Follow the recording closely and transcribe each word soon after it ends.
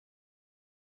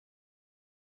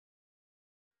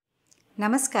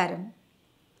Namaskaram.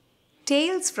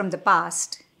 Tales from the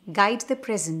past guide the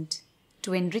present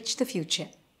to enrich the future.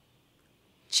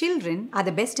 Children are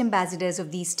the best ambassadors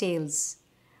of these tales,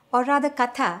 or rather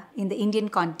Katha in the Indian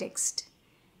context.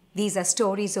 These are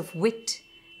stories of wit,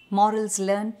 morals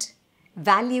learnt,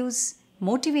 values,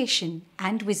 motivation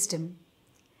and wisdom.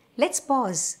 Let's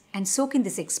pause and soak in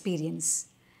this experience.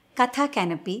 Katha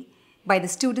Canopy by the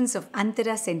students of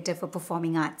Antara Center for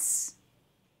Performing Arts.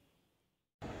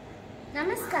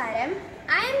 Namaskaram,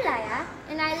 I am Laya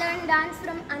and I learned dance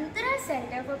from Antara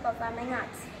Center for Performing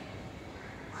Arts.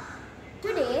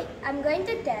 Today I am going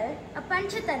to tell a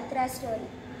Panchatantra story.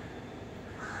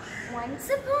 Once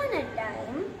upon a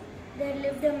time, there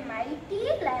lived a mighty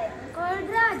lion called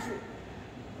Raju.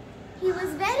 He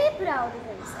was very proud of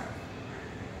himself.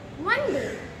 One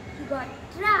day, he got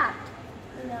trapped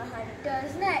in a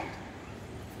hunter's net.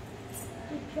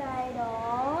 He tried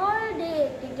all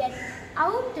day to get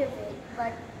out of it,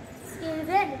 but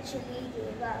eventually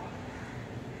gave up.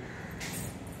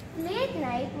 Late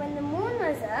night, when the moon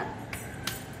was up,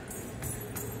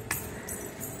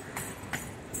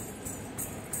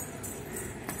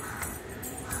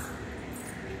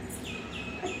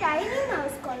 a tiny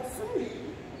mouse called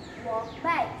Sundari walked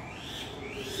by.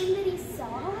 Sundari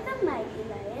saw the mighty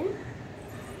lion,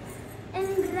 and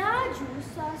Raju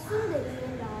saw Sundari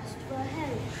and asked for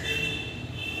help.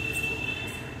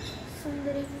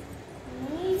 Sundari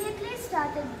immediately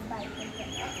started biting the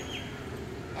neck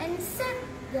and set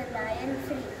the lion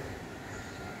free.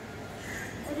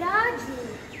 Raju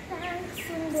thanked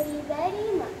Sundari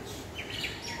very much.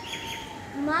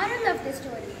 Moral of the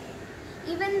story: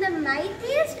 even the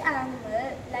mightiest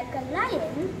animal, like a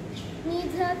lion,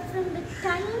 needs help from the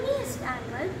tiniest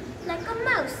animal, like a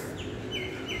mouse.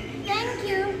 Thank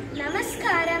you.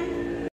 Namaskaram.